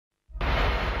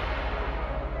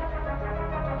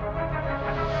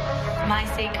My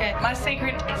secret. My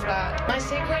secret is that. My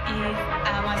secret is.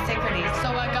 My secret is. So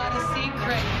I got a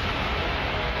secret.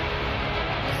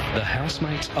 The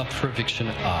housemates up for eviction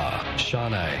are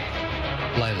Shanae,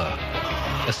 Layla,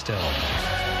 Estelle.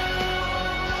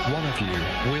 One of you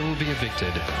will be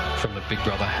evicted from the Big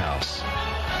Brother house.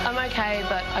 I'm okay,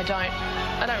 but I don't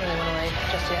really want to leave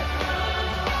just yet.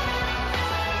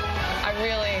 I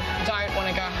really don't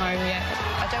want to go home yet.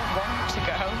 I don't want to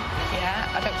go. Yeah,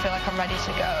 I don't feel like I'm ready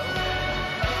to go.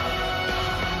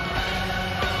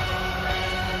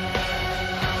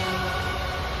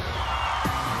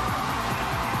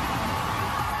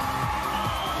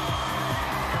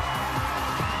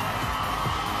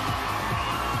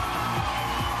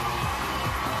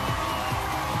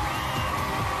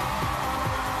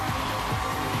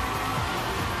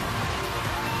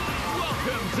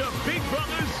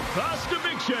 First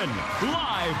Eviction,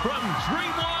 live from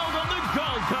Dreamworld on the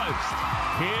Gold Coast.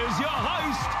 Here's your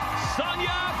host,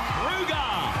 Sonia Kruger.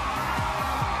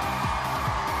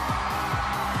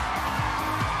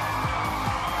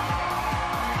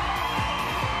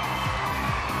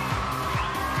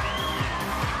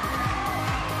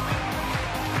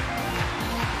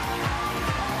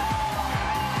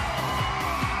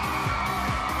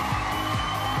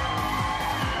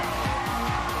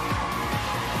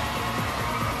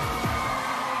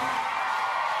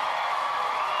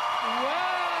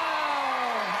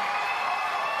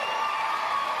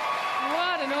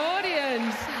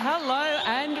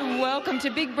 To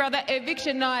Big Brother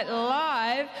Eviction Night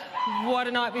Live. What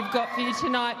a night we've got for you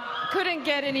tonight. Couldn't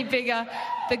get any bigger.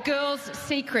 The girls'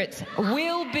 secrets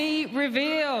will be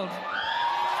revealed.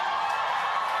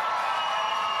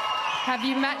 Have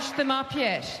you matched them up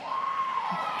yet?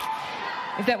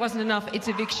 If that wasn't enough, it's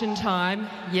eviction time.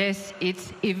 Yes,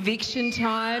 it's eviction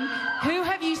time. Who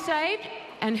have you saved?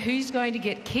 And who's going to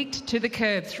get kicked to the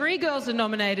curb? 3 girls are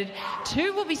nominated,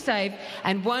 2 will be saved,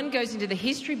 and 1 goes into the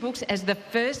history books as the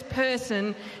first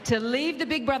person to leave the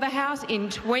Big Brother house in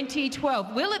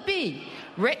 2012. Will it be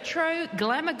retro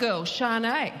glamour girl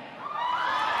Shanae?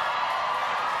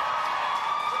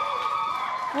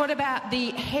 What about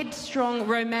the headstrong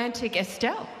romantic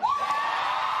Estelle?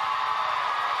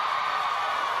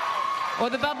 Or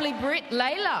the bubbly Brit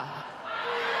Layla?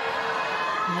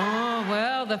 Oh,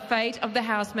 well, the fate of the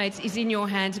housemates is in your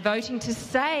hands. Voting to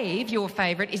save your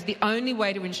favourite is the only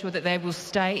way to ensure that they will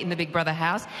stay in the Big Brother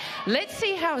house. Let's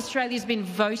see how Australia's been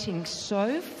voting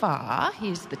so far.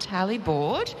 Here's the tally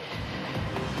board.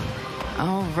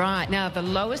 All right, now the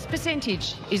lowest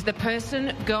percentage is the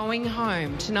person going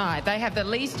home tonight. They have the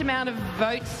least amount of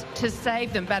votes to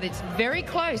save them, but it's very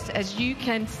close, as you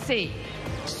can see.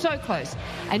 So close.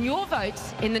 And your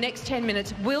votes in the next 10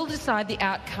 minutes will decide the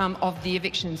outcome of the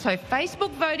eviction. So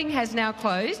Facebook voting has now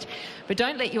closed, but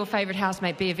don't let your favourite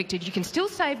housemate be evicted. You can still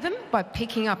save them by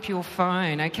picking up your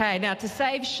phone. Okay, now to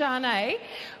save Shanae,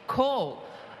 call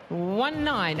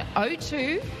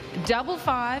 1902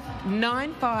 55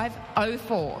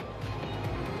 9504.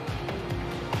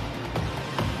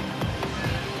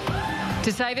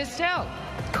 To save Estelle,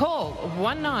 call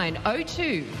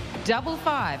 1902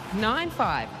 55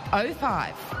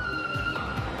 9505.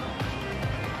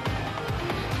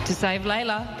 To save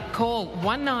Layla, call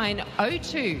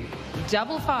 1902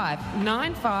 55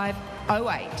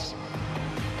 9508.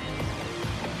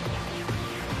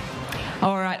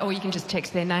 All right, or you can just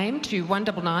text their name to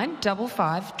 199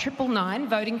 55 999.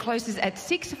 Voting closes at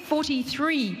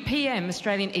 6:43 p.m.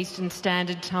 Australian Eastern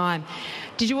Standard Time.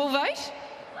 Did you all vote?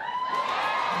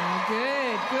 Oh,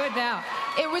 good. Now,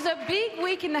 it was a big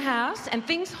week in the house and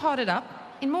things hotted up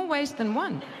in more ways than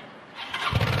one.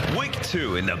 Week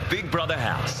 2 in the Big Brother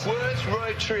house. Worst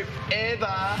road trip ever.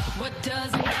 What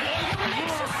does it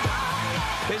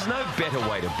There's no better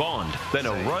way to bond than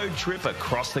a road trip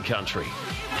across the country.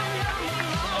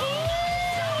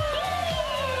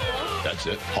 That's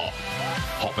it. Hop.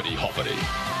 Hoppity, hoppity.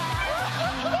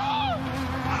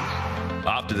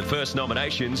 After the first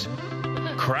nominations,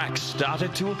 cracks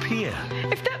started to appear.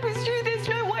 If that was you, there's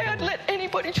no way I'd let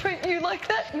anybody treat you like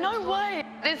that. No way.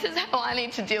 This is how I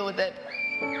need to deal with it.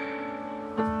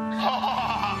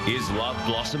 Is love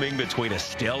blossoming between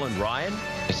Estelle and Ryan?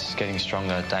 It's getting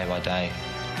stronger day by day.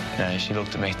 You know, she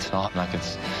looked at me tonight and I could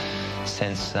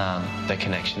sense the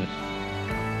connection.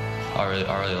 I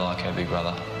really like her, Big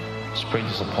Brother. It's pretty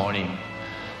disappointing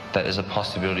that there's a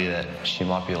possibility that she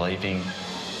might be leaving.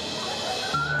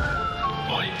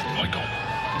 Michael.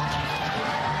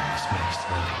 It's me,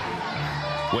 Surly.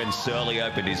 When Surly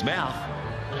opened his mouth,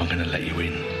 I'm going to let you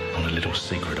in on a little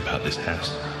secret about this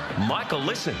house. Michael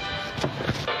listened.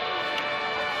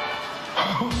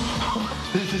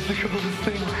 This is the coolest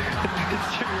thing in the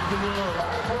history of the world.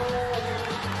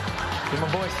 You're my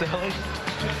boy, Sally.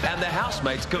 And the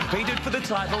housemates competed for the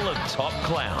title of Top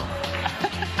Clown.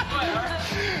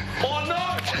 Oh, no!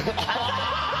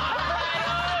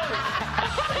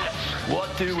 What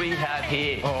do we have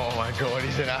here? Oh, my God,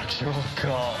 he's an actual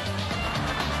cop.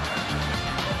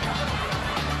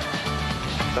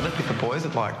 I don't think the boys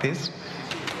would like this.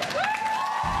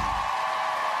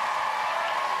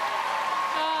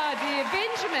 Oh, dear.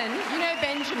 Benjamin, you know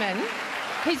Benjamin?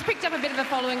 He's picked up a bit of a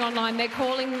following online. They're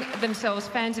calling themselves,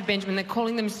 fans of Benjamin, they're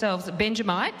calling themselves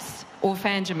Benjamites or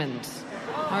Fanjamins.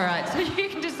 All right, so you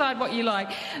can decide what you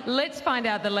like. Let's find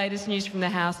out the latest news from the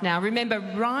house now. Remember,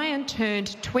 Ryan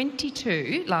turned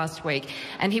 22 last week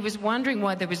and he was wondering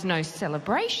why there was no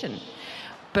celebration.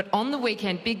 But on the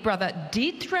weekend, Big Brother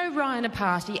did throw Ryan a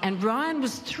party and Ryan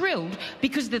was thrilled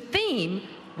because the theme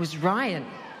was Ryan.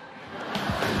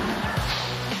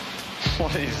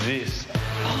 What is this?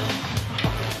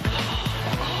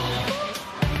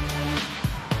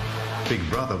 Big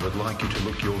Brother would like you to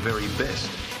look your very best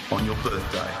on your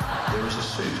birthday. There is a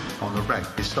suit on the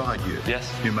rack beside you. Yes.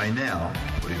 You may now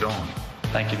put it on.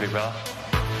 Thank you, Big Brother.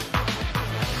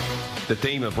 The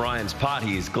theme of Ryan's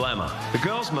party is glamour. The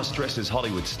girls must dress as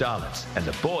Hollywood starlets, and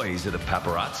the boys are the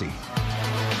paparazzi.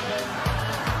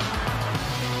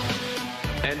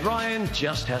 And Ryan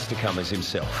just has to come as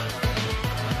himself.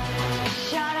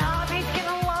 Shut up, he's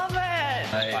gonna love it.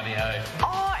 Hey. Funny, hey.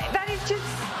 Oh, that is just,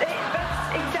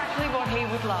 that's exactly what he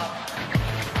would love.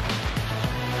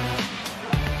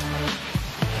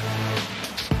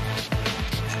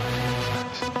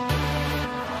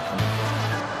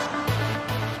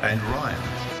 And Ryan,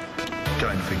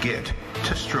 don't forget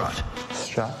to strut.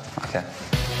 Strut? Okay.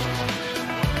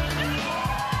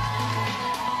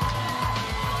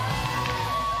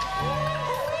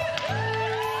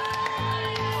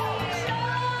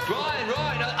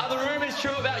 Ryan, are the rumours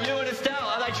true about you and Estelle?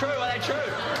 Are they true? Are they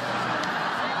true?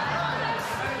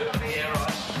 Yeah,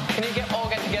 right. Can you all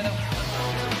get together?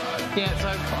 Yeah,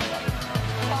 so...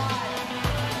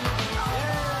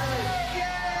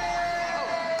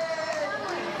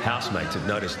 Housemates have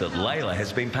noticed that Layla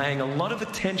has been paying a lot of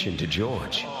attention to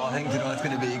George. Oh, I think tonight's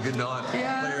going to be a good night.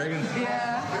 Yeah. What do you reckon?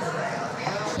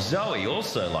 Yeah. Zoe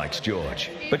also likes George,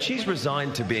 but she's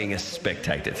resigned to being a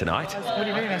spectator tonight. What do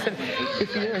you mean? I said,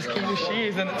 if you're as keen as she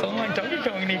is, and it's all like Donkey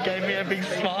Kong, and he gave me a big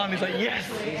smile, and he's like, yes.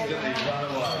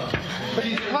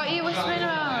 What are you whispering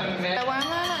about? Why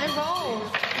am I not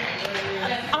involved?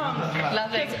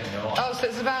 Nothing. Oh, so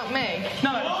it's about me?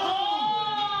 No.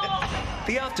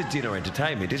 The after-dinner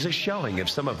entertainment is a showing of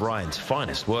some of Ryan's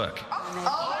finest work. I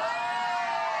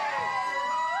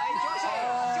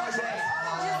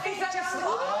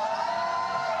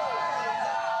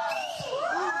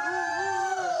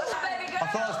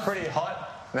thought it was pretty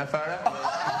hot in that photo.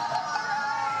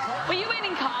 Were you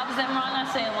eating carbs then, Ryan? I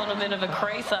see a little bit of a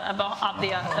crease up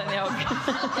the old...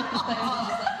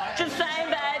 Just saying,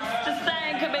 babes. Just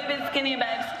saying. Could be a bit skinnier,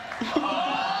 babes.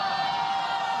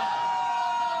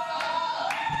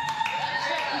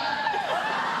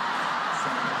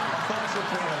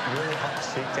 Really hot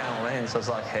chick down land, so I was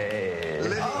like, hey.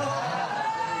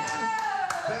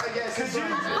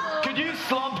 Could you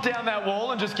slump down that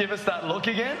wall and just give us that look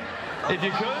again, if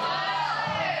you could?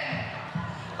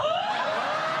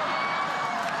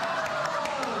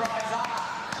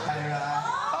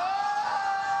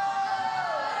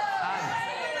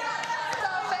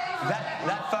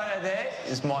 That photo there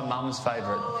is my mum's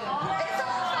favourite.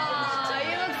 So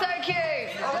you look so cute.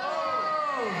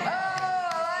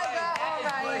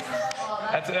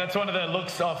 That's one of the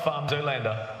looks off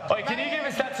Zoolander. Wait, can you give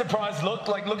us that surprised look?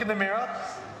 Like, look in the mirror,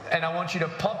 and I want you to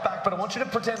pop back, but I want you to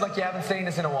pretend like you haven't seen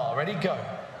us in a while. Ready? Go. Look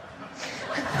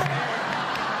at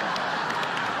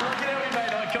how he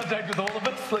made eye contact with all of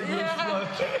us. Like,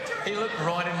 He looked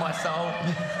right in my soul.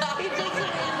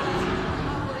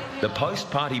 The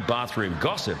post-party bathroom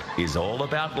gossip is all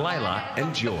about Layla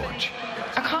and George.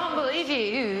 I can't believe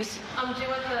you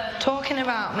talking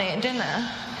about me at dinner.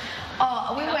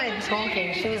 Oh, we weren't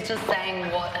talking. She was just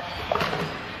saying what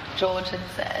George had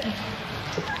said.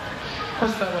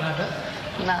 Was that what happened?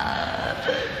 Nah.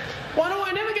 Why do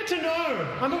I never get to know?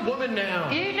 I'm a woman now.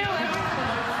 You know everything.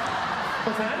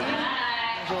 What's that?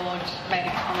 George made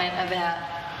a comment about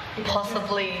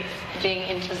possibly being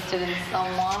interested in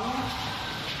someone.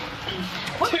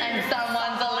 And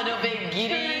someone's a little bit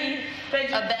giddy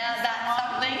about that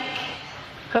something.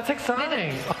 That's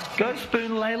exciting. Go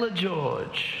spoon Layla,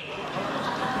 George.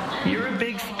 You're a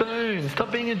big spoon.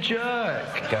 Stop being a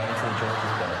jerk. Go into the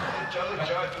George's bed.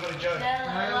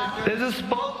 There's a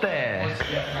spot there.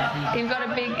 You've got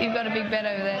a big bed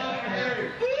over there.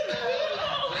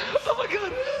 Oh my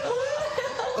God.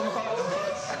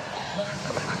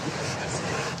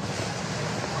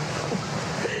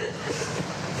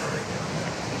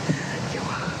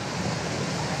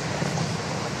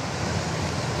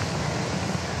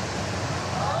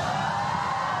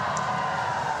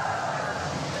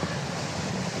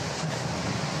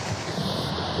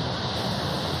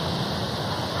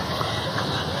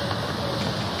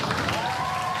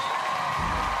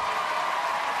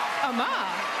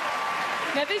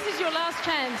 Now, this is your last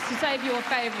chance to save your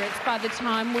favourites. By the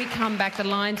time we come back, the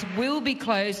lines will be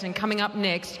closed, and coming up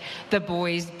next, the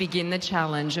boys begin the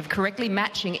challenge of correctly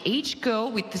matching each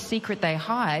girl with the secret they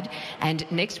hide, and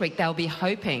next week they'll be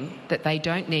hoping that they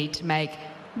don't need to make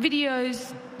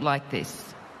videos like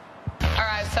this. All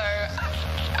right, so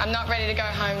I'm not ready to go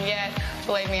home yet.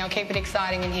 Believe me, I'll keep it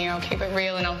exciting in here. I'll keep it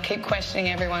real, and I'll keep questioning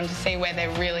everyone to see where they're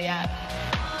really at.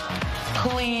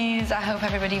 Please, I hope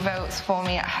everybody votes for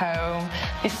me at home.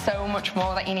 There's so much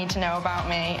more that you need to know about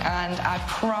me, and I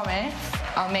promise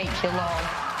I'll make you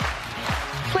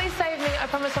laugh. Please save me. I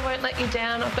promise I won't let you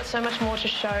down. I've got so much more to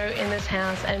show in this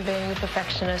house, and being a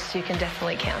perfectionist, you can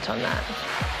definitely count on that.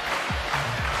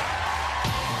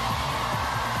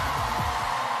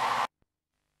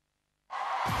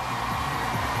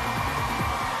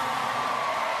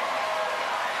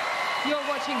 You're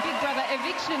watching Big Brother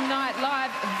Eviction Night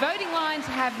Live. Voting lines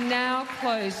have now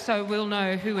closed, so we'll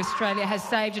know who Australia has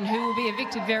saved and who will be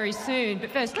evicted very soon.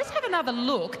 But first, let's have another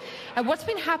look at what's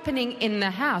been happening in the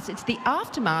house. It's the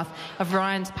aftermath of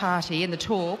Ryan's party, and the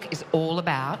talk is all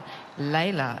about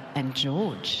Layla and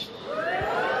George.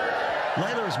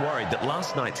 Layla is worried that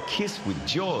last night's kiss with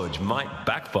George might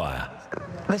backfire.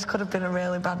 This could have been a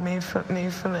really bad move for me.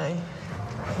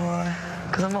 Why?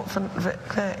 Because I'm up for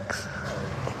Vix.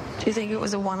 Do you think it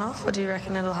was a one-off, or do you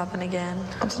reckon it'll happen again?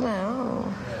 I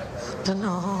don't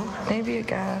know. Maybe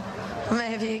again.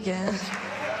 Maybe again.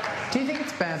 Do you think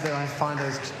it's bad that I find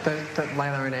that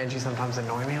Layla and Angie sometimes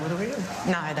annoy me a little bit?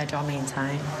 No, they drive me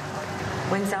insane.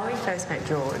 When Zoe first met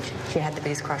George, she had the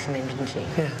biggest crush on him, didn't she?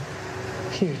 Yeah.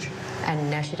 Huge.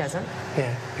 And now she doesn't?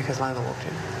 Yeah, because Layla walked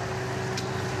in.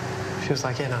 She was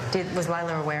like, yeah, no. Was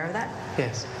Layla aware of that?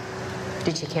 Yes.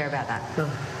 Did she care about that? No.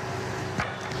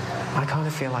 I kind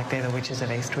of feel like they're the witches of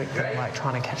Eastwick. They're like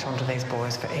trying to catch on to these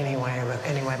boys for any way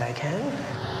they can.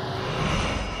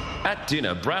 At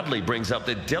dinner, Bradley brings up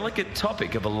the delicate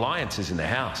topic of alliances in the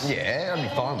house. Yeah, I'd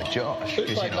be fine with Josh because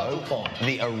he's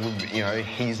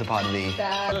a part of the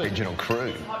original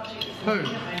crew. Who?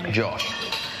 Josh.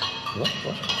 What?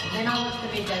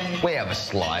 We have a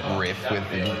slight riff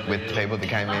with people that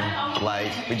came in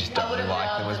late. We just don't really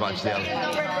like them as much as the others.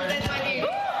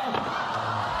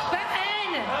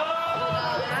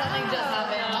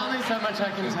 So much I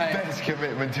can take. Best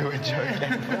commitment to a joke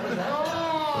ever.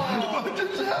 What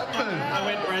just happened? I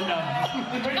went Brenda.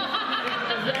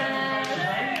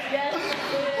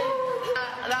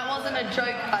 That wasn't a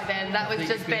joke by then. That was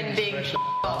just Ben being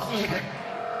off.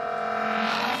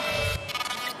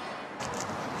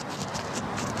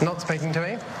 Not speaking to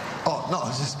me? Oh, no, I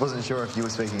just wasn't sure if you were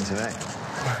speaking to me.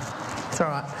 It's all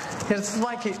right. Yeah, it's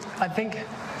like, I think,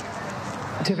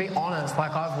 to be honest,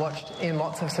 like I've watched in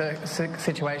lots of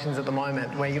situations at the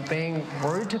moment where you're being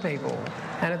rude to people,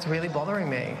 and it's really bothering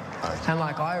me. Okay. And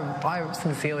like I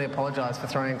sincerely apologise for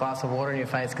throwing a glass of water in your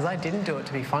face, because I didn't do it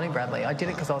to be funny, Bradley. I did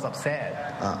it because I was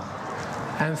upset.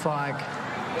 And it's like,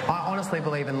 I honestly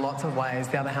believe in lots of ways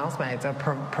the other housemates are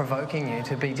provoking you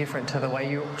to be different to the way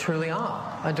you truly are.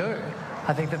 I do.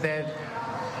 I think that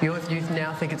you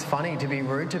now think it's funny to be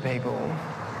rude to people,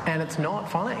 and it's not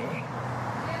funny.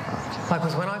 Like,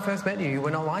 because when I first met you, you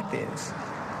were not like this.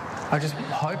 I just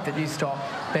hope that you stop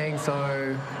being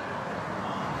so,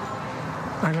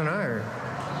 I don't know,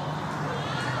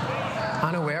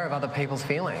 unaware of other people's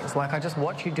feelings. Like, I just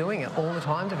watch you doing it all the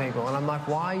time to people, and I'm like,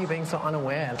 why are you being so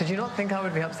unaware? Did you not think I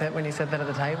would be upset when you said that at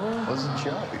the table? It was a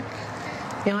joke.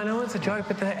 Yeah, I know it's a joke,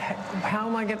 but it's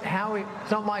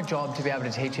not my job to be able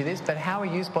to teach you this, but how are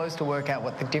you supposed to work out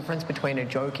what the difference between a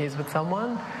joke is with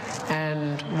someone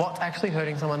and what's actually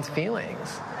hurting someone's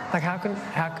feelings? Like, how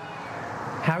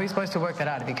are you supposed to work that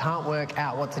out if you can't work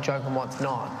out what's a joke and what's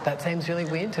not? That seems really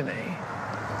weird to me.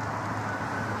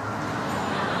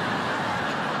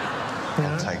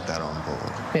 I'll take that on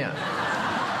board. Yeah.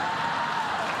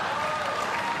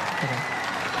 Okay.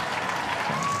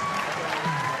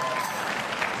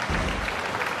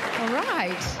 All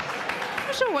right.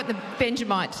 Not sure what the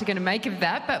Benjamites are going to make of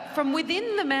that, but from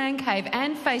within the man cave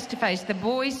and face-to-face, the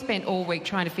boys spent all week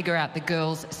trying to figure out the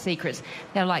girls' secrets.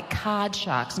 They're like card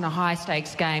sharks in a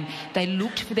high-stakes game. They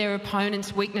looked for their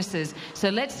opponent's weaknesses. So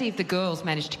let's see if the girls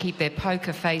managed to keep their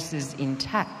poker faces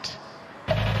intact.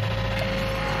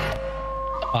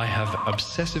 I have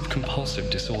obsessive-compulsive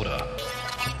disorder.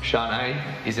 Shanae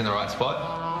is in the right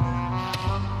spot.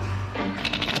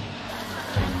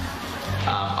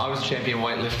 I was champion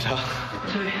weightlifter.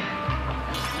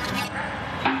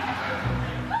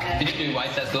 Did you do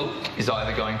weights at school? Is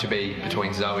either going to be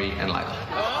between Zoe and Layla.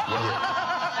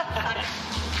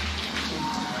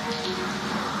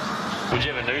 Would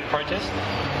you have a nude protest?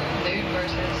 Nude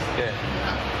protest? Yeah.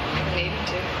 Needed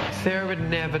to. Sarah would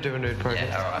never do a nude protest.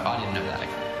 Yeah, all right. I didn't know that.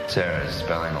 Sarah's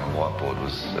spelling on the whiteboard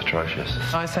was atrocious.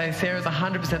 I say Sarah's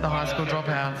 100% the high school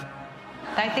dropout.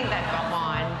 They think they've got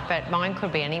mine, but mine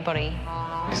could be anybody.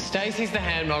 Stacey's the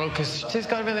hand model because she's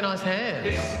got really nice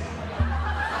hands.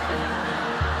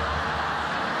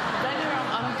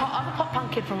 I'm a pop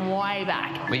punk kid from way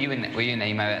back. Were you in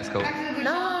emo at school?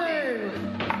 No.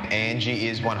 Angie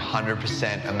is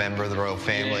 100% a member of the royal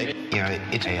family. You know,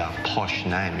 it's a posh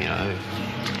name, you know.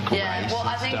 Yeah, well,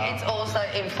 I think it's also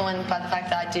influenced by the fact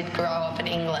that I did grow up in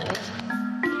England.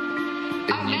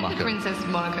 I met the Princess of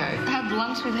Monaco. I had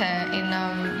lunch with her in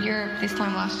Europe this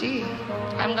time last year.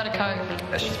 I haven't got a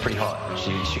coat. She's pretty hot.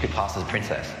 She could pass as a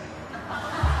princess.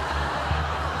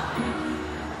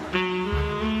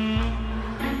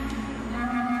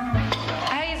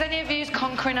 Hey, has any of you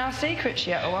conquering our secrets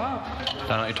yet, or what? Don't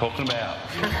know what you're talking about.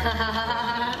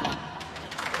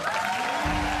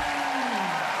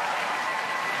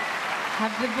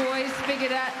 Have the boys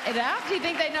figured it out? Do you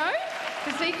think they know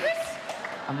the secrets?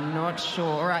 I'm not sure.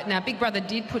 All right, now Big Brother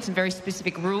did put some very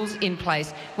specific rules in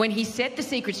place when he set the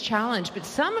secrets challenge, but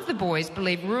some of the boys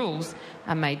believe rules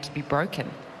are made to be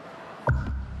broken.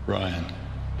 Ryan,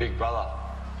 Big Brother.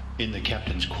 in the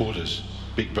captain's quarters,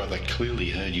 Big Brother clearly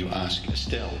heard you ask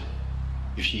Estelle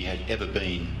if she had ever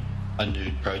been a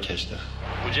nude protester.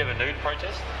 Would you have a nude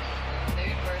protest?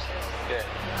 Nude protest? Yeah.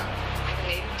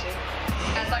 Needed to.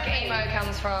 It's like emo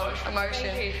comes from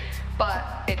emotion,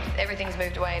 but everything's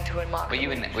moved away into a market.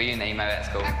 Were you in emo at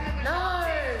school? No.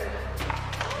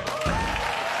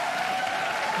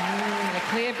 A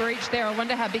clear breach there. I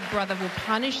wonder how Big Brother will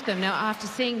punish them. Now, after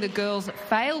seeing the girls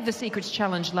fail the secrets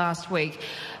challenge last week,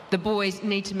 the boys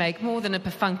need to make more than a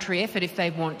perfunctory effort if they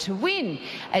want to win.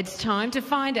 It's time to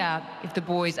find out if the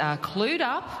boys are clued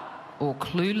up or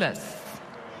clueless.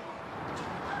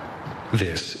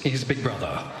 This is Big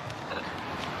Brother.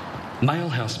 Male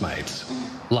housemates.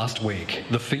 Last week,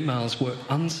 the females were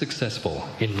unsuccessful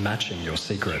in matching your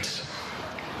secrets.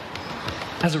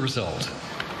 As a result,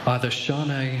 either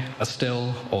Shanae,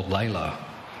 Estelle or Layla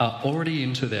are already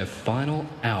into their final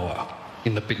hour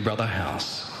in the Big Brother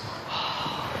house.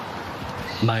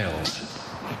 Males,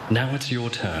 now it's your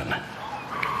turn.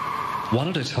 One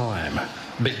at a time,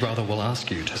 Big Brother will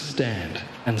ask you to stand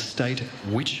and state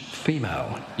which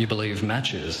female you believe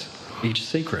matches each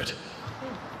secret.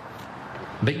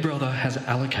 Big Brother has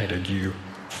allocated you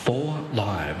 4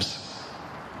 lives,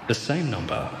 the same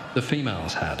number the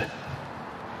females had.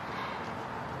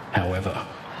 However,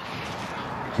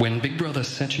 when Big Brother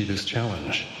set you this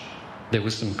challenge, there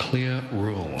were some clear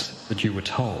rules that you were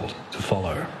told to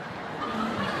follow.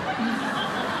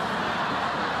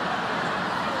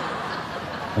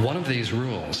 One of these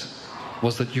rules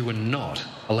was that you were not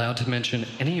allowed to mention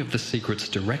any of the secrets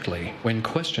directly when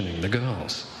questioning the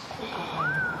girls.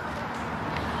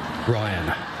 Ryan,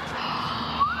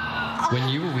 when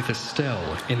you were with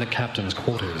Estelle in the captain's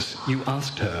quarters, you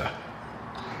asked her,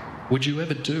 would you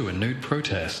ever do a nude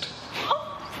protest?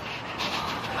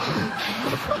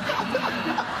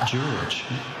 George,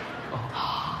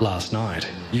 last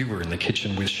night you were in the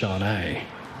kitchen with Shanae.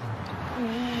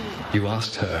 You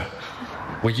asked her,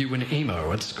 were you an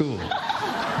emo at school?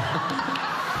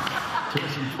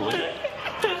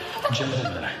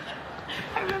 Gentlemen,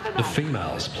 the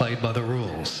females played by the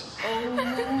rules.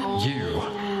 You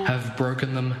have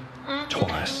broken them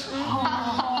twice.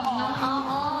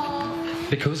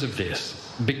 Because of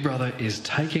this, Big Brother is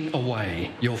taking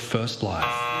away your first life.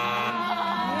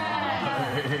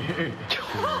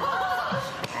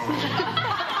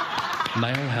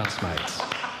 Male housemates.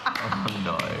 Oh,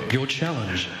 no. Your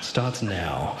challenge starts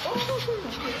now.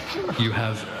 You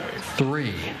have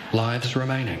 3 lives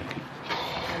remaining.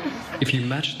 If you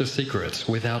match the secrets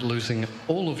without losing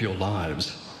all of your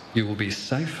lives, you will be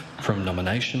safe from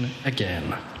nomination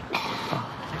again.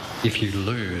 If you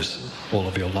lose all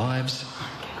of your lives,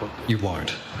 you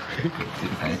won't.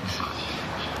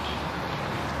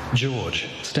 George,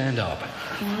 stand up.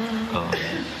 Oh.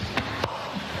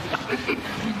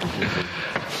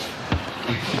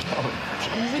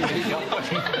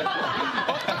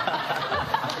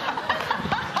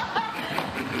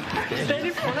 Stand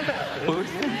in front of that.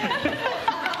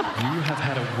 You have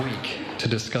had a week to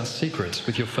discuss secrets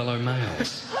with your fellow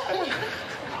males.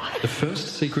 The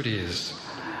first secret is,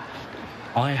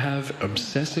 I have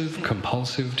obsessive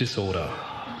compulsive disorder.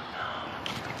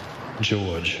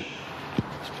 George,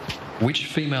 which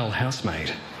female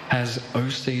housemate has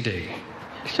OCD?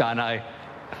 Shanae.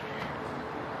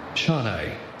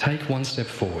 Shanae, take one step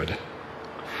forward.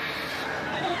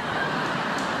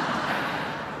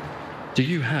 Do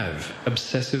you have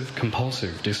obsessive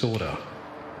compulsive disorder?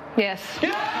 Yes.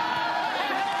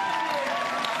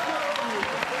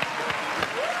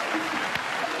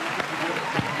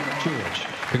 George,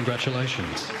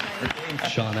 congratulations.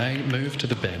 Shanae, move to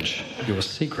the bench. Your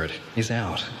secret is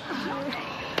out.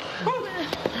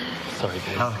 Sorry,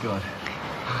 dude. Oh, God.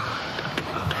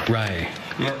 Ray,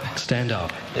 Yep. stand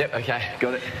up. Yep, okay,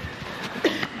 got it.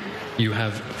 You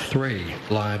have 3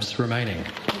 lives remaining.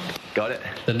 Got it.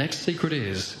 The next secret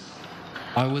is,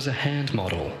 I was a hand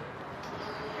model.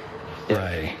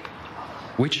 Ray,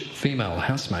 which female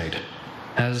housemate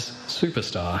has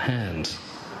superstar hands?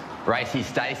 Racy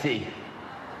Stacey.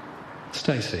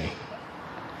 Stacey,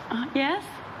 Yes?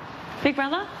 Big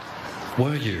brother?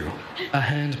 were you a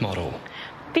hand model?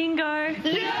 Bingo.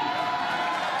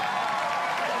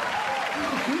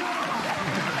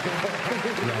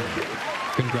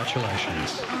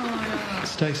 Congratulations.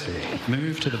 Stacey,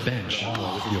 move to the bench.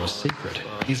 Your secret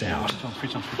is out.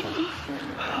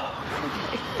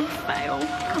 Fail.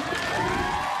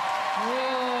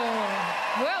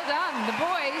 Whoa. Well done. The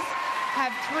boys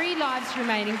have 3 lives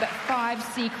remaining, but 5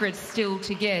 secrets still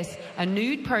to guess. A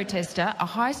nude protester, a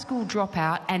high school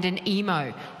dropout, and an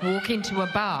emo walk into a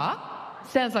bar.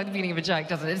 Sounds like the beginning of a joke,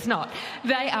 doesn't it? It's not.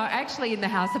 They are actually in the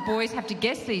house. The boys have to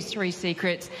guess these 3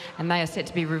 secrets, and they are set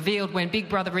to be revealed when Big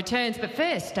Brother returns. But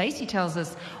first, Stacey tells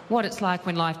us what it's like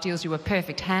when life deals you a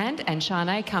perfect hand, and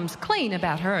Shanae comes clean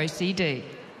about her OCD.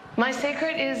 My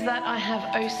secret is that I have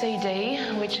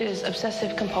OCD, which is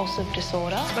obsessive compulsive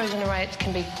disorder. I suppose in a way it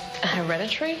can be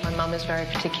hereditary. My mum is very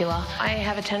particular. I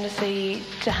have a tendency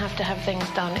to have things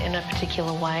done in a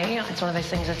particular way. It's one of those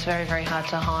things that's very, very hard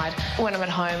to hide. When I'm at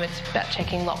home, it's about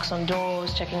checking locks on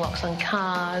doors, checking locks on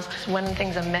cars. When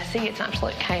things are messy, it's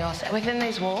absolute chaos within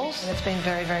these walls. It's been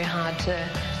very, very hard to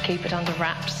keep it under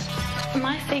wraps.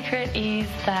 My secret is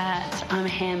that I'm a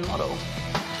hand model.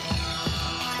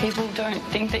 People don't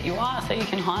think that you are, so you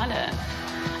can hide it.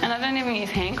 And I don't even use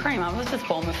hand cream. I was just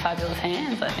born with fabulous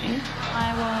hands, I think.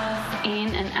 I was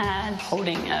in an ad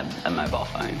holding a mobile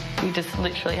phone. You just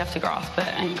literally have to grasp it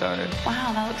and go,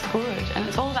 wow, that looks good. And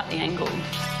it's all about the angle.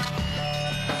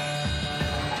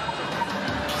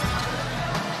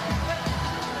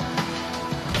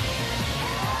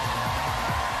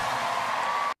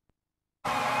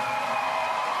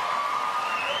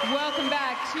 Welcome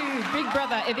back to Big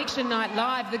Brother Eviction Night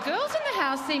Live. The girls in the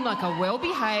house seem like a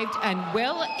well-behaved and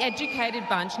well-educated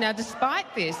bunch. Now, despite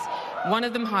this, one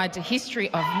of them hides a history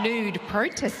of nude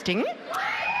protesting,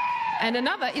 and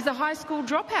another is a high school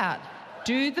dropout.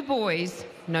 Do the boys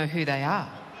know who they are?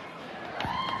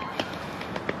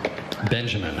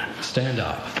 Benjamin, stand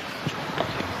up.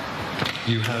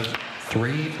 You have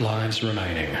 3 lives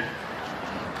remaining.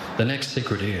 The next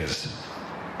secret is,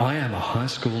 I am a high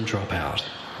school dropout.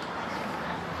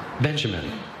 Benjamin,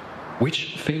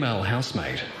 which female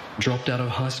housemate dropped out of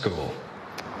high school?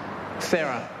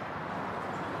 Sarah.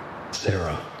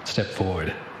 Sarah, step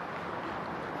forward.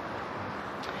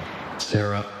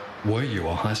 Sarah, were you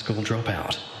a high school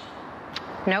dropout?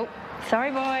 Nope.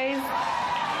 Sorry, boys.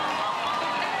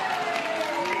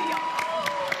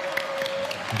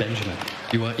 Benjamin,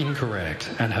 you are incorrect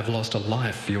and have lost a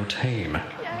life for your team.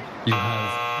 You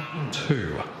have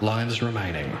 2 lives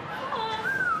remaining.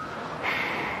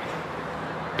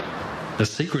 The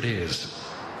secret is,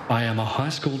 I am a high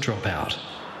school dropout.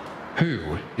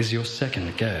 Who is your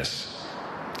second guess?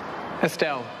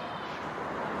 Estelle.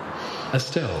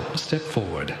 Estelle, step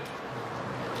forward.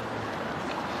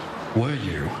 Were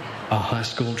you a high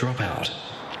school dropout?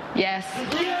 Yes.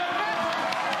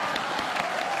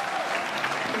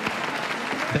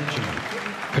 Benjamin,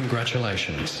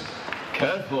 congratulations.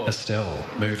 Curveball. Estelle,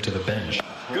 move to the bench.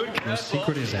 Good Your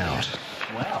secret is out.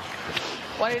 Wow.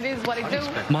 What it is, what it do.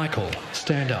 Michael,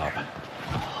 stand up.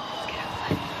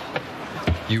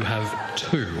 You have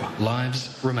 2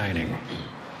 lives remaining.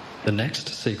 The next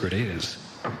secret is,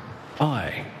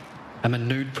 I am a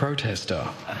nude protester.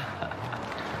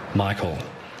 Michael,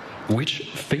 Which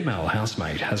female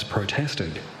housemate has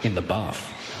protested in the bath?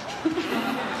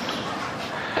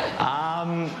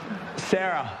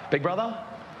 Sarah, Big Brother.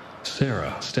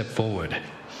 Sarah, step forward.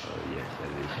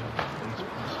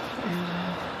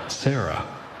 Sarah,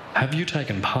 have you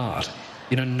taken part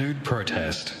in a nude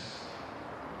protest?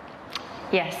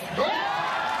 Yes.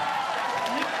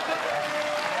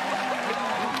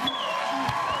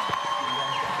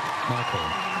 Michael,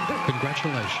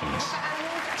 congratulations.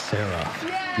 Sarah,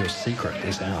 your secret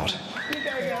is out.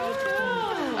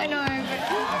 I know,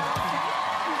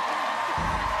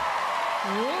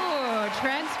 Ooh,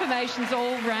 transformations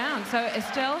all round. So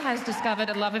Estelle has discovered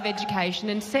a love of education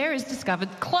and Sarah's discovered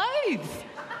clothes.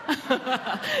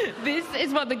 This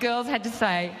is what the girls had to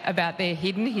say about their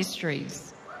hidden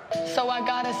histories. So I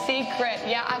got a secret.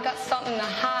 Yeah, I got something to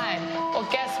hide. Well,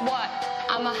 guess what?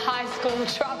 I'm a high school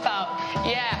dropout.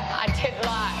 Yeah, I did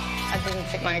lie. I didn't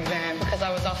take my exam because I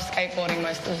was off skateboarding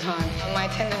most of the time. My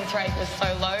attendance rate was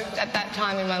so low at that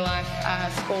time in my life,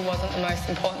 school wasn't the most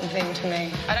important thing to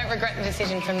me. I don't regret the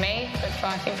decision for me, but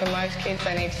I think for most kids,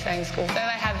 they need to stay in school. So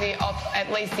they have at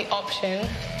least the option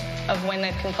of when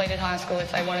they've completed high school,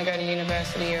 if they want to go to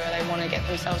university or they want to get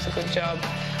themselves a good job,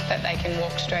 that they can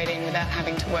walk straight in without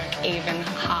having to work even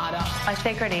harder. My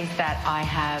secret is that I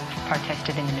have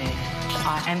protested in the nude.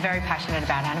 I am very passionate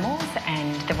about animals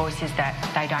and the voices that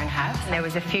they don't have. There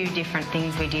was a few different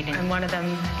things we did, and one of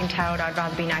them entailed I'd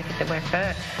rather be naked than wear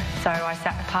fur. So I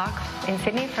sat at the park in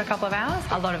Sydney for a couple of hours.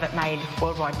 A lot of it made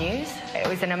worldwide news. It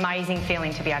was an amazing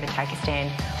feeling to be able to take a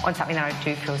stand on something that I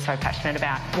do feel so passionate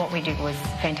about. What we did was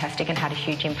fantastic and had a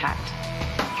huge impact.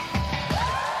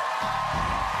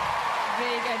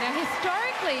 There you go. Now,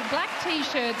 historically, black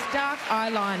T-shirts, dark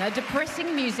eyeliner,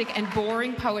 depressing music and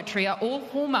boring poetry are all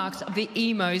hallmarks of the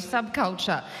emo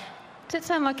subculture. Does it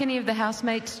sound like any of the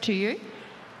housemates to you?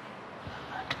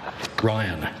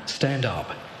 Ryan, stand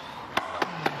up.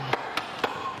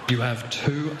 You have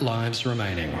 2 lives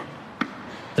remaining.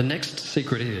 The next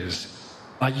secret is,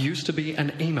 I used to be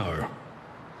an emo.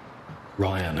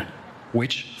 Ryan,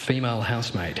 which female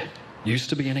housemate used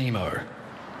to be an emo?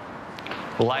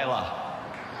 Layla.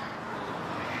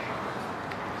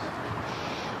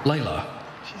 Layla,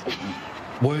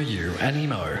 were you an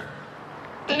emo?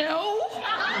 No.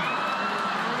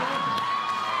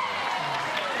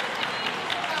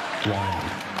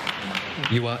 Ryan,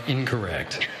 you are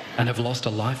incorrect and have lost a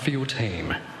life for your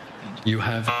team. You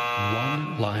have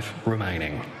 1 life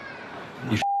remaining.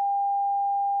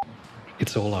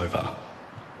 It's all over.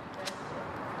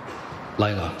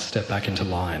 Layla, step back into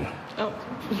line. Oh.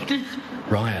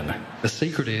 Ryan, the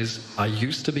secret is, I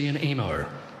used to be an emo.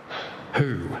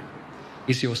 Who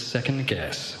is your second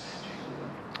guess?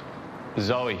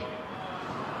 Zoe.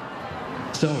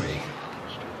 Zoe,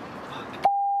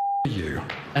 are you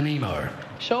an emo?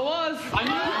 Sure was. Ryan,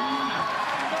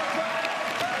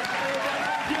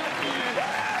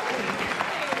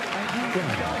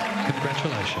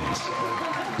 congratulations.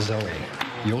 Zoe,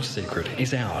 your secret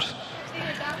is out.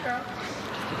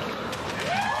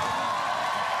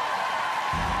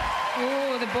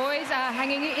 Oh, the boys are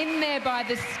hanging in there by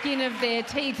the skin of their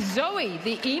teeth. Zoe,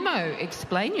 the emo,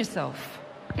 explain yourself.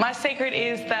 My secret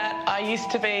is that I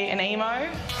used to be an emo.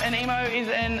 An emo is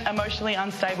an emotionally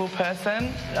unstable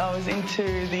person. I was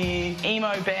into the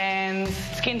emo bands,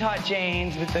 skin-tight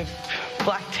jeans with the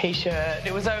black T-shirt.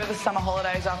 It was over the summer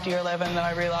holidays after year 11 that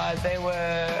I realised there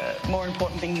were more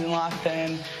important things in life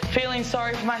than feeling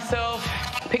sorry for myself.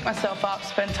 Picked myself up,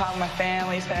 spent time with my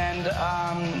families, and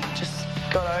just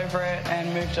got over it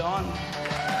and moved on.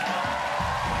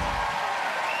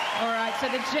 All right, so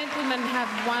the gentlemen have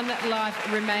 1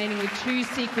 life remaining with 2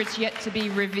 secrets yet to be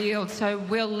revealed. So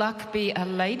will luck be a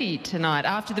lady tonight?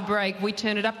 After the break, we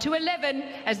turn it up to 11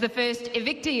 as the first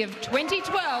evictee of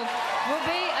 2012 will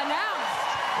be announced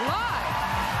live.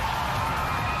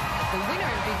 The winner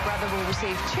of Big Brother will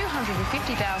receive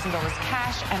 $250,000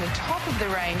 cash and a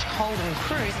top-of-the-range Holden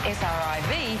Cruise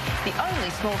SRIV, the only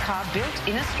small car built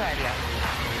in Australia.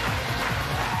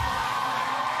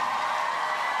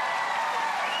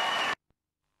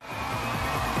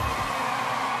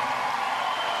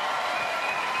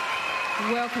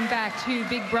 Welcome back to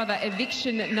Big Brother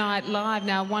Eviction Night Live.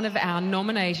 Now, one of our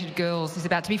nominated girls is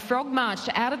about to be frog-marched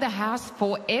out of the house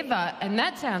forever, and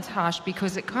that sounds harsh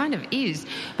because it kind of is.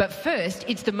 But first,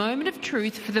 it's the moment of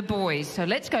truth for the boys. So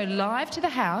let's go live to the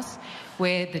house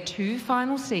where the 2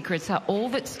 final secrets are all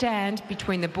that stand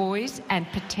between the boys and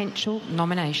potential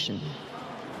nomination.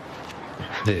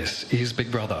 This is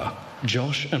Big Brother.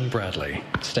 Josh and Bradley,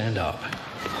 stand up.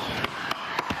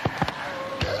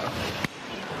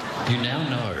 You now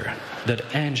know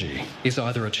that Angie is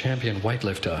either a champion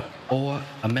weightlifter or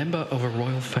a member of a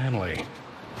royal family,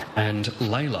 and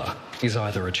Layla is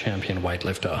either a champion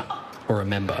weightlifter or a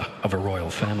member of a royal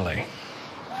family.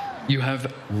 You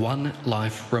have one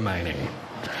life remaining.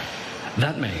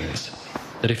 That means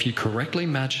that if you correctly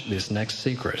match this next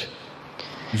secret,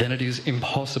 then it is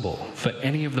impossible for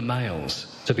any of the males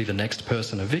to be the next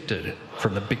person evicted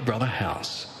from the Big Brother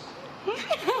house.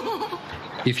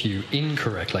 If you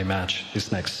incorrectly match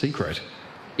this next secret,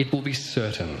 it will be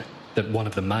certain that one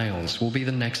of the males will be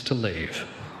the next to leave.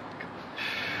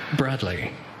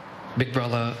 Bradley, Big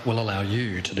Brother will allow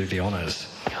you to do the honours.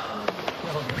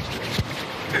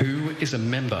 Who is a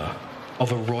member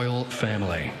of a royal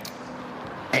family?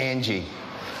 Angie.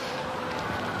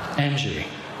 Angie.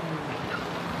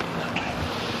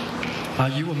 Are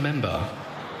you a member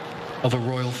of a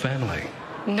royal family?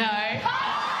 No.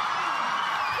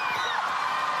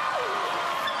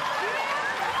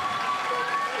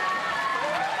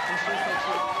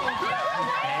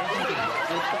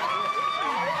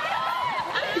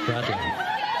 Bradley,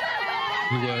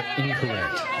 you were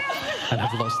incorrect and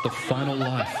have lost the final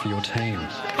life for your team.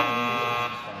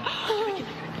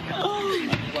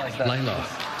 Layla,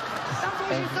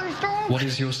 what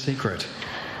is your secret?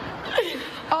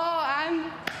 Oh,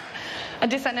 I'm a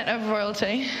descendant of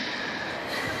royalty.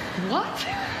 What?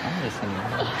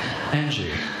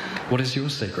 Angie, what is your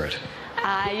secret?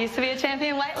 I used to be a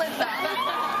champion weightlifter.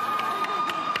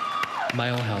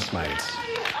 Male housemates,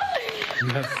 you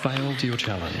have failed your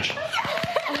challenge.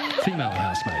 Female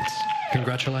housemates,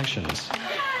 congratulations.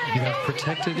 You have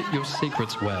protected your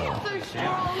secrets well.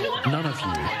 None of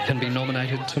you can be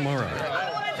nominated tomorrow.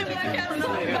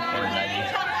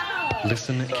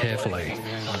 Listen carefully.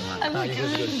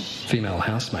 Female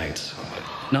housemates,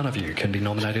 none of you can be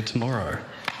nominated tomorrow,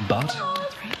 but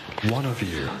one of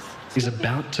you is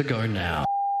about to go now.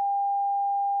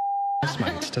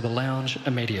 Housemates to the lounge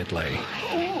immediately.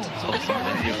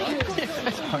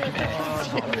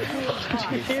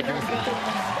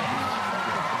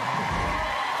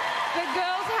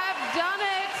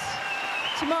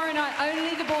 Tomorrow night,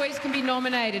 only the boys can be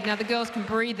nominated. Now, the girls can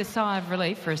breathe a sigh of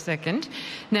relief for a second.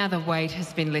 Now the weight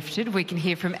has been lifted, we can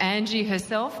hear from Angie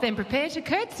herself, then prepare to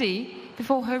curtsy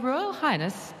before Her Royal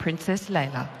Highness, Princess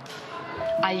Layla.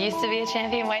 I used to be a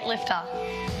champion weightlifter.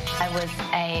 I was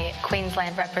a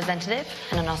Queensland representative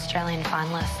and an Australian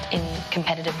finalist in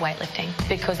competitive weightlifting.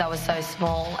 Because I was so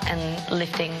small and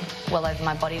lifting well over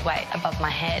my body weight above my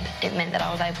head, it meant that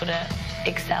I was able to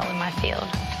excel in my field.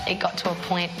 It got to a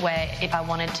point where if I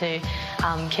wanted to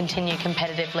continue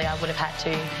competitively, I would have had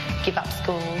to give up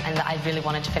school, and that I really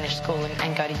wanted to finish school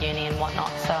and go to uni and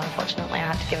whatnot. So unfortunately, I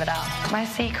had to give it up. My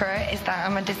secret is that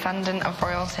I'm a descendant of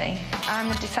royalty. I'm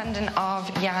a descendant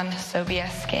of Jan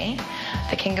Sobieski,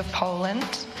 the King of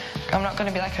Poland. I'm not going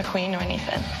to be like a queen or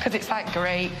anything, because it's like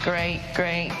great.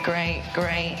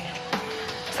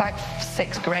 It's like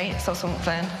 6 greats or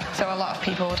something. So a lot of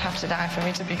people would have to die for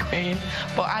me to be queen.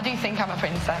 But I do think I'm a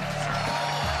princess.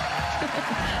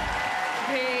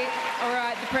 Okay, all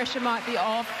right, the pressure might be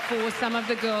off for some of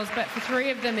the girls, but for 3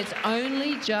 of them, it's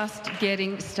only just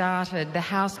getting started. The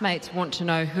housemates want to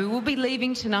know who will be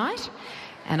leaving tonight,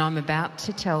 and I'm about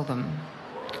to tell them.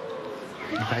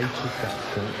 Am I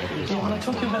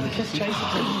talking about the kiss chaser?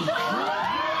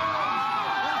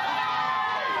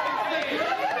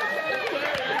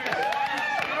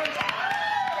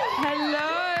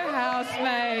 Hello,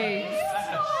 housemates.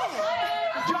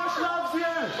 Josh loves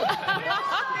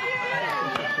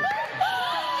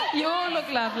you. You all look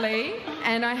lovely,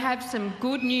 and I have some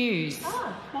good news.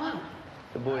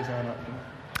 The boys aren't up.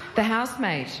 The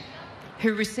housemate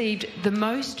who received the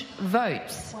most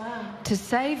votes to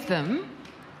save them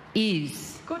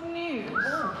is... Good news.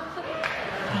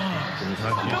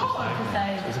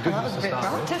 It's a good news to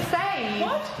start with. To save?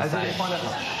 What? As in, find out.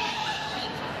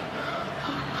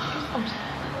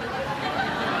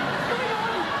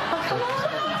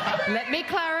 Let me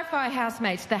clarify,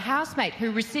 housemates. The housemate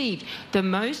who received the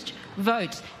most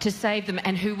votes to save them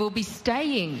and who will be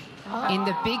staying in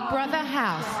the Big Brother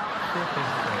house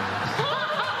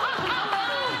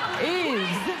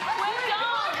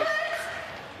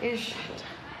is...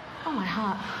 Oh, my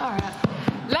heart. All right.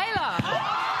 Layla.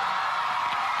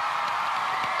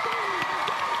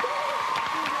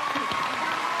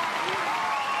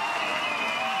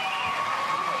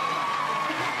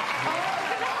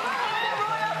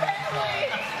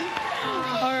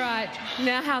 All right.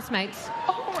 Now, housemates.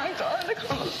 Oh, my God.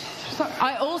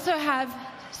 I also have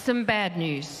some bad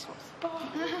news.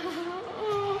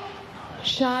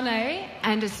 Shanae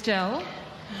and Estelle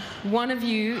One of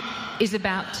you is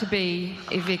about to be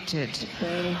evicted.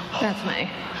 That's me.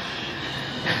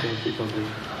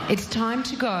 It's time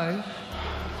to go.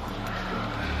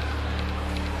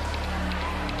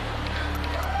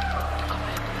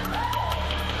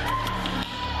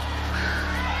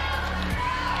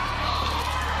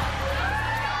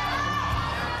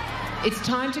 It's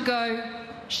time to go,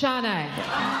 Shanae.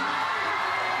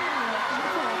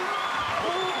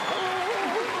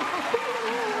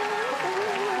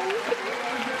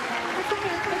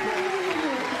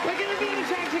 We're going to be in a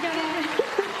track together.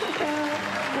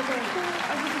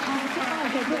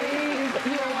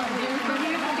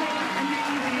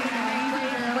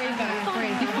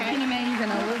 You've been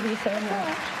amazing. I love you so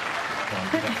much.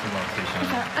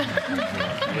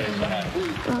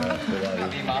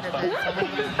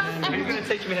 You're going to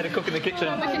teach me how to cook in the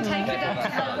kitchen. We can take it down.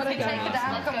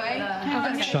 Come away.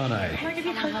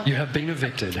 Shanae, you have been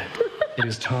evicted. It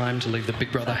is time to leave the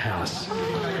Big Brother house.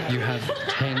 You have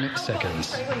 10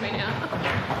 seconds.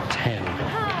 10,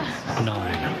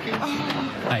 9,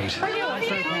 8,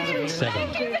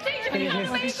 7,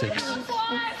 6,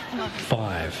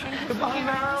 5,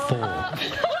 4,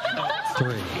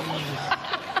 3,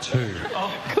 2,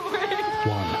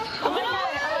 1.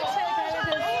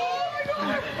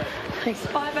 Thanks.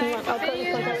 Bye, babe.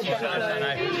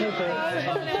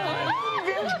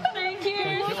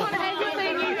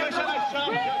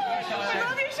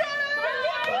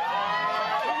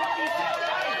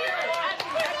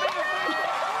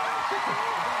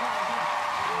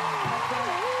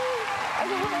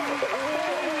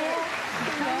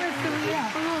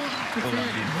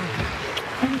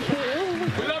 Thank you.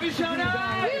 We love you,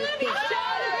 Shanae! We love you,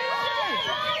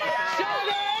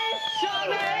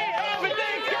 Shanae,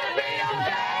 everything's gonna be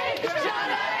okay!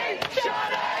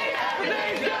 Shanae,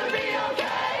 everything's gonna be okay! Shanae, everything's gonna be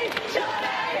okay!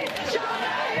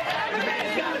 Shanae,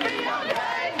 everything's gonna be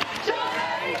okay!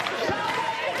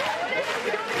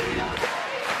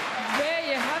 There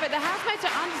you have it. The housemates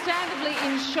are understandably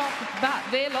in shock, but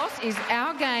their loss is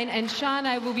our gain, and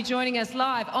Shanae will be joining us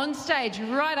live on stage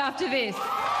right after this.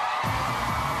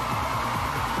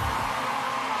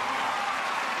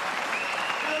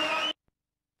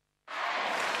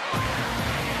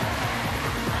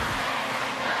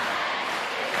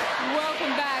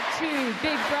 Welcome back to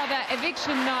Big Brother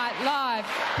Eviction Night Live.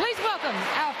 Please welcome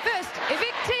our first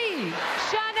evictee,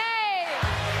 Shanae.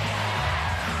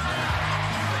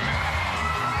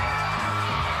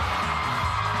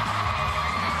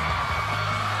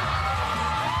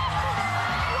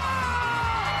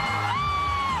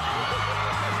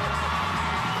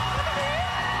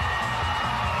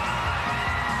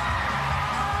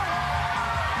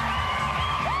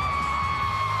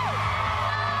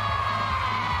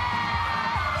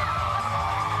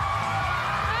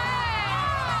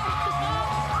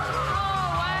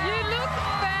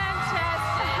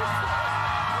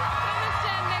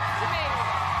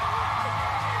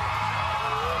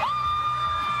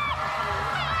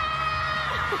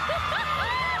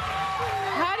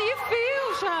 How do you feel,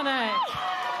 Shanae?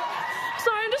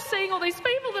 Sorry, I'm just seeing all these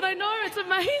people that I know. It's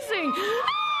amazing.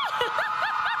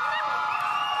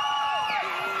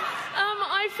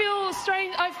 I feel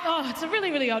strange. It's a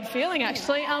really, really odd feeling,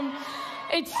 actually.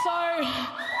 It's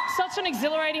such an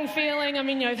exhilarating feeling. I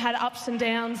mean, I've had ups and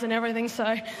downs and everything,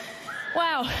 so...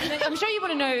 Wow. I'm sure you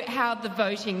want to know how the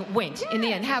voting went in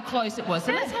the end, how close it was.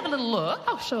 So let's have a little look.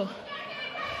 Oh, sure.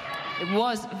 It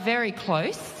was very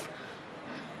close.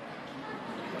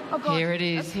 Oh, God. Here it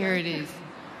is, here it is.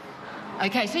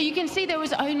 Okay, so you can see there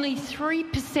was only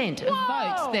 3% of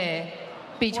votes there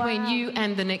between you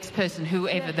and the next person,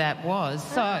 whoever that was.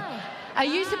 So, are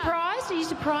you surprised? Are you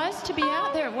surprised to be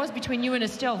out there? It was between you and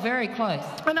Estelle, very close.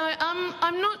 I know,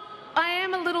 I'm not... I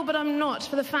am a little, but I'm not,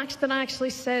 for the fact that I actually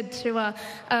said to a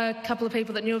couple of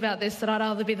people that knew about this that I'd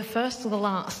either be the first or the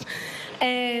last.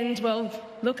 And, well,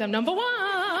 look, I'm number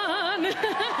 1. Do you think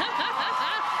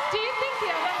the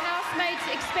other housemates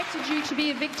expected you to be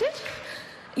evicted?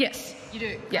 Yes. You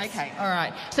do? Yes. Okay, all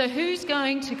right. So who's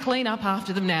going to clean up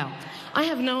after them now? I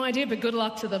have no idea, but good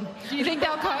luck to them. Do you think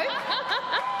they'll cope?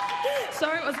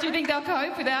 Sorry, do you think they'll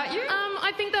cope without you?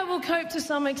 I think they will cope to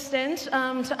some extent.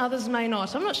 To others may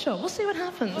not. I'm not sure. We'll see what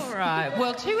happens. All right.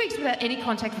 Well, 2 weeks without any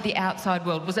contact with the outside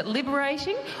world, was it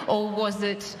liberating or was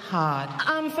it hard?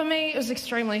 For me, it was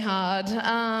extremely hard.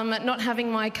 Not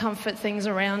having my comfort things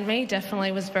around me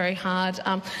definitely was very hard.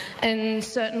 And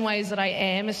certain ways that I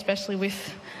am, especially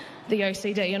with the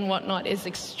OCD and whatnot, is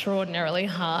extraordinarily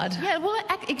hard. Yeah, well,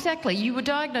 exactly. You were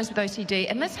diagnosed with OCD,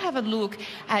 and let's have a look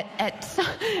at some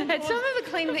of the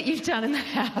cleaning that you've done in the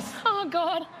house. Oh,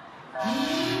 God.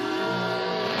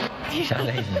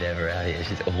 Shanae's never out here.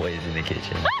 She's always in the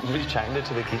kitchen. We chained her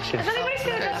to the kitchen. Has anybody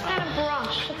seen a dustpan and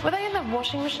brush? Were they in the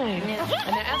washing machine? Yeah.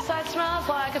 And the outside smells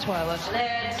like a toilet.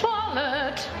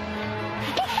 Toilet.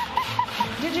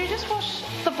 Did you just wash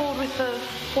the board with the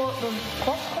what?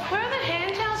 Where are the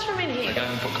hand towels from in here? I go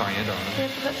and put coriander on it. Yeah,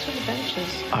 but that's for the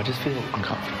benches. I just feel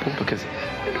uncomfortable because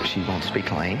she wants to be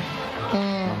clean.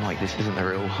 And I'm like, this isn't the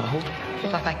real world.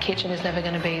 Like that kitchen is never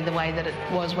going to be the way that it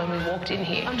was when we walked in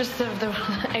here. I'm just the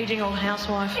aging old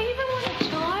housewife. Even when a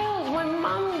child, when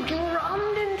Mum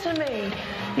drummed into me,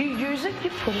 you use it, you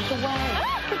put it away.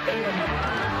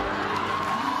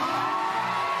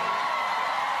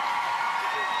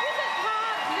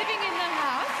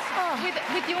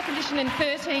 With your condition and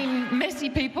 13 messy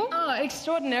people? Oh,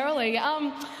 extraordinarily.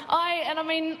 I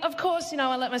mean, of course,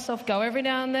 I let myself go every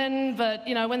now and then, but,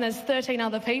 when there's 13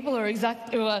 other people who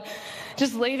are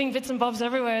just leaving bits and bobs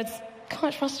everywhere, it's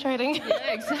quite frustrating.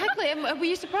 Yeah, exactly. And were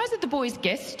you surprised that the boys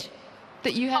guessed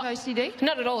that you have OCD?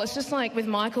 Not at all. It's just like with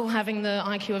Michael having the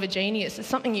IQ of a genius. It's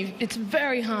something it's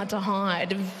very hard to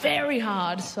hide. Very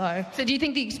hard, so... So do you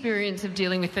think the experience of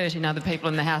dealing with 13 other people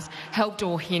in the house helped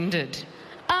or hindered?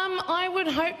 I would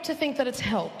hope to think that it's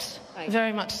helped,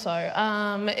 very much so.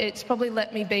 It's probably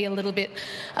let me be a little bit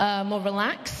more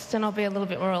relaxed, and I'll be a little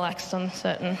bit more relaxed on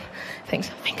certain things.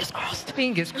 Fingers crossed.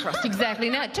 Fingers crossed, exactly.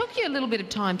 Now, it took you a little bit of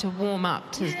time to warm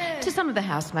up to some of the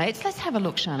housemates. Let's have a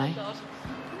look, Shanae.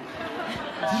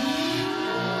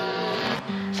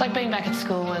 It's like being back at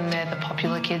school and they're the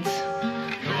popular kids.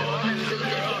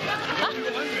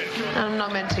 I'm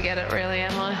not meant to get it, really,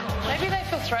 am I? Maybe they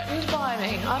feel threatened by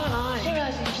me. I don't know. You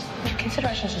realise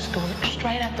consideration's just going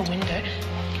straight out the window.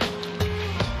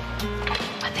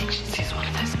 I think she's one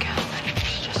of those girls that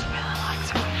she just really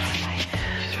likes Wednesday.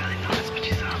 She's really nice, but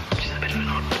she's a bit of an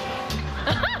odd.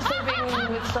 So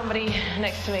being with somebody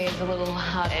next to me is a little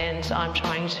hard, and I'm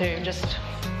trying to just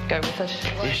go with it.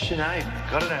 Yes, Shanae.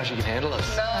 I don't know how she can handle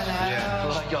us. No. I know. Yeah.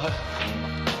 Like, God.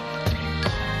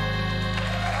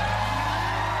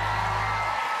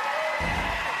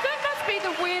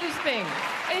 Thing.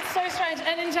 It's so strange.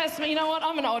 And in Tasmania, you know what?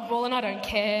 I'm an oddball and I don't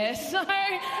care. So we love the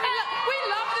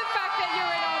fact that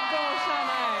you're an oddball,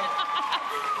 Shanae.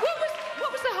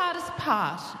 What was the hardest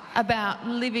part about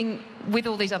living with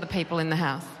all these other people in the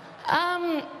house?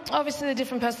 Obviously the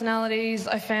different personalities.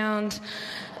 I found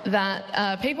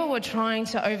that people were trying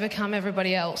to overcome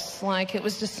everybody else. Like, it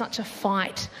was just such a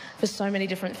fight for so many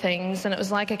different things. And it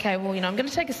was like, okay, well, I'm going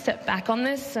to take a step back on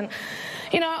this. And,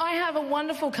 I have a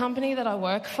wonderful company that I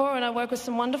work for, and I work with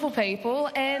some wonderful people.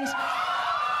 And,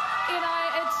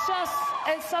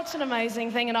 it's such an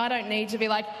amazing thing. And I don't need to be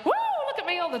like, woo, look at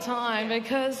me all the time,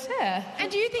 because, yeah.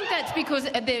 And do you think that's because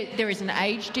there is an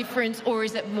age difference, or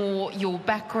is it more your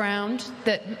background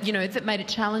that, that made it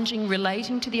challenging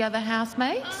relating to the other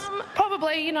housemates?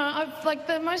 Probably,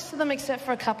 I've, most of them, except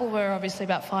for a couple, were obviously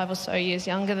about 5 or so years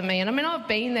younger than me. And, I've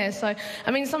been there, so,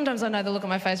 sometimes I know the look on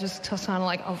my face was just kind of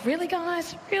like, oh, really,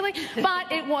 guys? Really?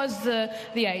 But it was the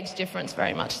age difference,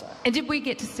 very much so. And did we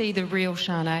get to see the real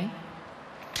Shanae?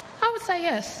 I would say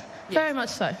yes. Very much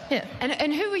so, yeah.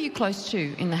 And who were you close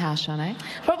to in the house, Shanae?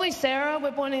 Probably Sarah.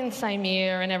 We're born in the same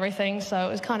year and everything, so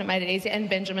it was kind of made it easy. And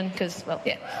Benjamin, because, well,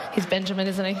 yeah, he's Benjamin,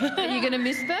 isn't he? Are you going to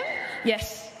miss them?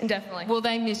 Yes, definitely. Will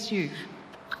they miss you?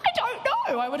 I don't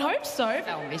know. I would hope so.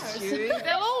 They'll miss you.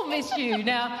 They'll all miss you.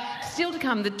 Now, still to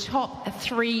come, the top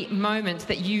 3 moments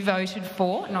that you voted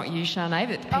for, not you, Shanae,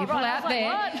 but the people out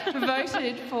there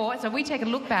voted for. So we take a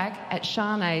look back at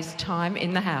Shanae's time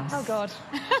in the house. Oh, God.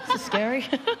 This is scary.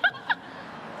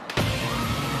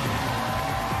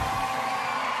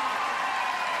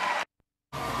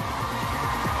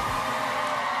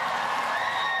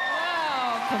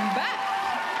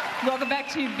 Welcome back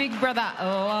to Big Brother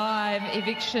Live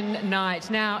Eviction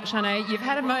Night. Now, Shanae, you've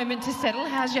had a moment to settle.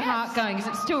 How's your heart going? Is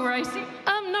it still racing?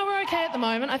 No, we're okay at the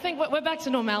moment. I think we're back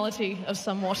to normality of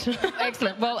somewhat.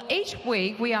 Excellent. Well, each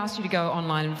week we ask you to go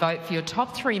online and vote for your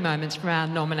top 3 moments from our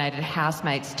nominated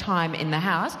housemates' time in the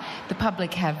house. The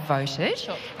public have voted.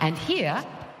 Sure. And here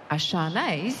are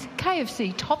Shanae's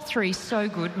KFC top 3 so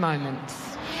good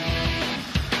moments.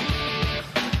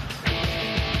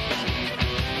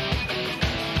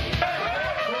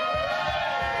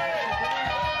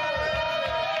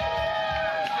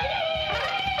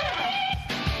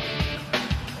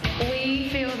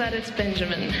 That it's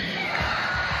Benjamin.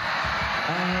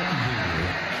 Are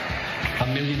you a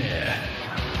millionaire?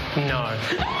 No.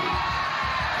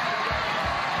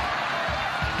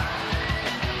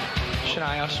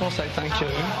 Shanae, I just want to say thank you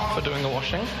for doing the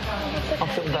washing. I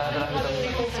feel bad that I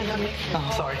haven't done it.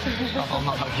 Oh, sorry. I'll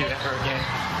not hug you ever again.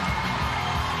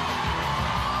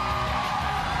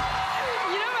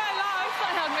 You know what I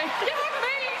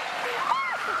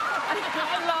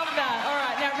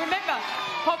Remember,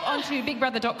 hop onto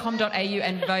bigbrother.com.au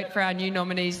and vote for our new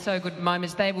nominees, So Good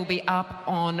Moments. They will be up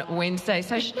on Wednesday.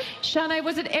 So, Shanae,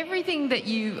 was it everything that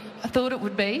you thought it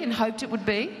would be and hoped it would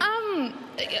be?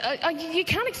 You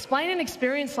can't explain an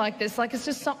experience like this. Like, it's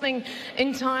just something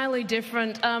entirely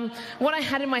different. What I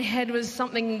had in my head was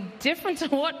something different to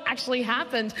what actually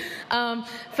happened.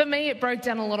 For me, it broke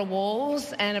down a lot of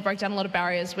walls and it broke down a lot of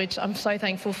barriers, which I'm so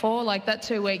thankful for. Like, that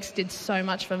 2 weeks did so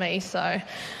much for me. So,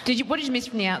 what did you miss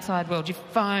from the outside world? Your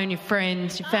phone, your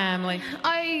friends, your family?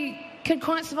 I could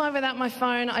quite survive without my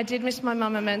phone. I did miss my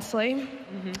mum immensely.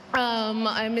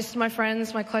 I missed my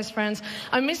friends, my close friends.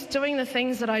 I missed doing the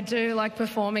things that I do, like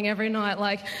performing every night.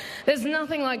 Like, there's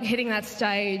nothing like hitting that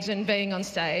stage and being on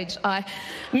stage. I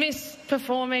miss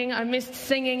performing, I missed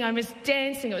singing, I missed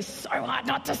dancing. It was so hard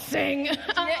not to sing.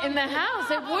 Yeah, in the house,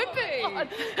 it would be.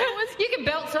 You can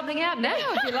belt something out now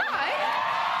if you like.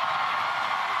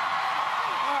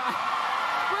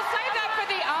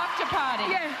 Party.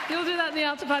 Yeah, you'll do that in the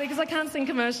after party because I can't sing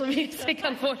commercial music,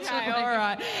 unfortunately. Okay, all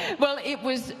right. Well, it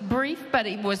was brief, but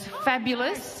it was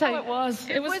fabulous. So it was.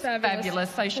 It was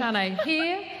fabulous. So, Shanae,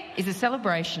 here is a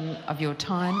celebration of your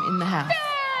time in the house.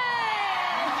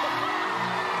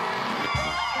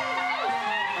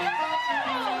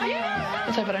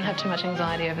 Let's hope I don't have too much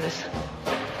anxiety over this.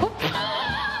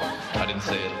 I didn't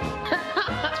see it.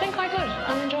 It's been quite good.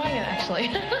 I'm enjoying it, actually.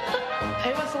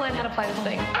 Who wants to learn how to play this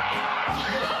thing?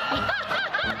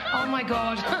 Oh my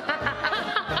god.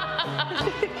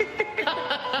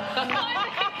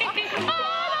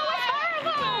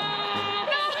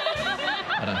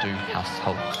 I don't do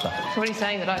household stuff. So what are you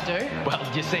saying that I do? Well,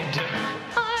 you seem to.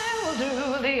 I will do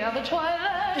the other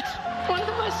twilight. One of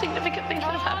the most significant things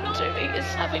that have happened to me is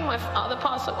having my father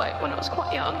pass away when I was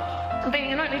quite young.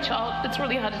 Being an only child, it's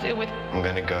really hard to deal with. I'm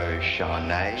going to go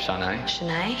Shanae. Shanae.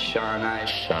 Shanae. Shanae.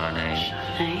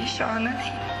 Shanae.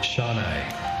 Shanae.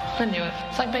 Shanae. I knew it.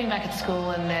 It's like being back at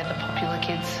school and they're the popular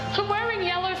kids. I'm wearing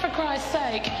yellow, for Christ's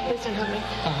sake. Please don't hurt me.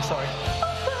 Oh, sorry.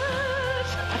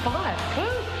 High five. Woo.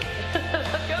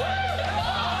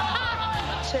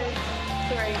 2,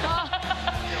 3.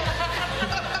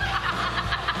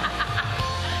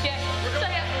 Yeah.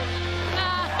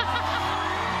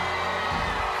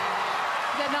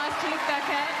 Is that nice to look back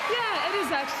at? Yeah, it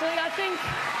is actually.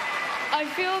 I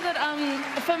feel that,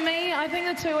 for me, I think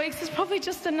the 2 weeks is probably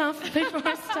just enough before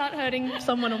I start hurting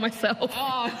someone or myself.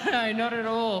 Oh, no, not at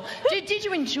all. Did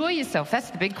you enjoy yourself?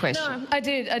 That's the big question. No, I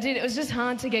did. It was just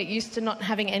hard to get used to not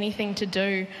having anything to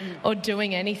do or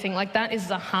doing anything. Like, that is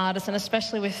the hardest, and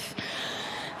especially with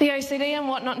the OCD and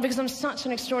whatnot, because I'm such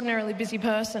an extraordinarily busy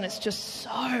person, it's just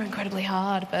so incredibly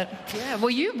hard, but... Yeah,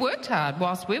 well, you worked hard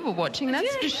whilst we were watching,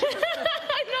 that's for sure.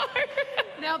 I know.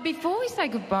 Now, before we say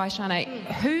goodbye, Shanae,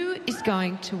 who is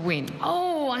going to win?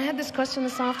 Oh, I had this question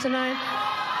this afternoon.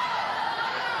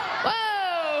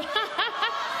 Whoa!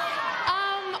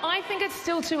 I think it's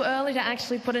still too early to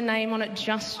actually put a name on it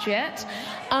just yet.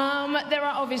 There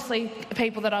are obviously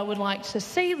people that I would like to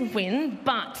see win,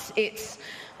 but it's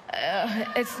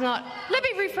not... Let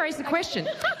me rephrase the question.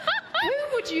 Who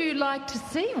would you like to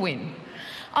see win?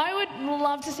 I would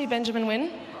love to see Benjamin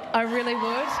win. I really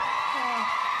would.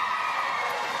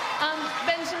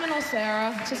 Benjamin or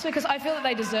Sarah, just because I feel that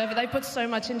they deserve it. They put so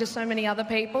much into so many other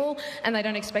people and they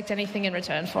don't expect anything in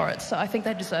return for it, so I think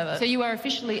they deserve it. So you are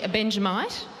officially a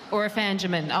Benjamite or a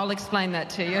Fanjamin? I'll explain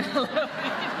that to you.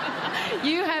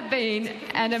 You have been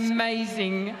an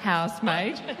amazing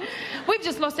housemate. We've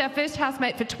just lost our first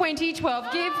housemate for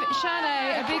 2012. Give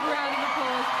Shanae a big round of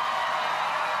applause.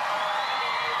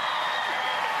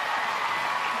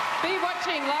 Be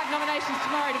watching live nominations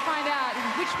tomorrow to find out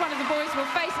which one of the boys will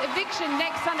face eviction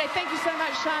next Sunday. Thank you so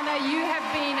much, Shanae. You have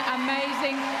been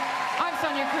amazing. I'm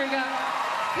Sonia Kruger.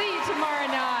 See you tomorrow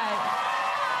night.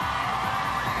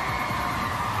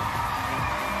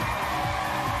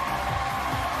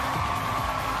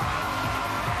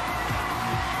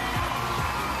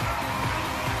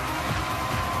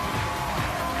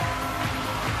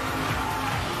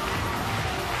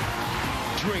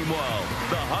 Dreamworld,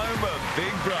 the home of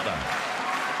Big Brother.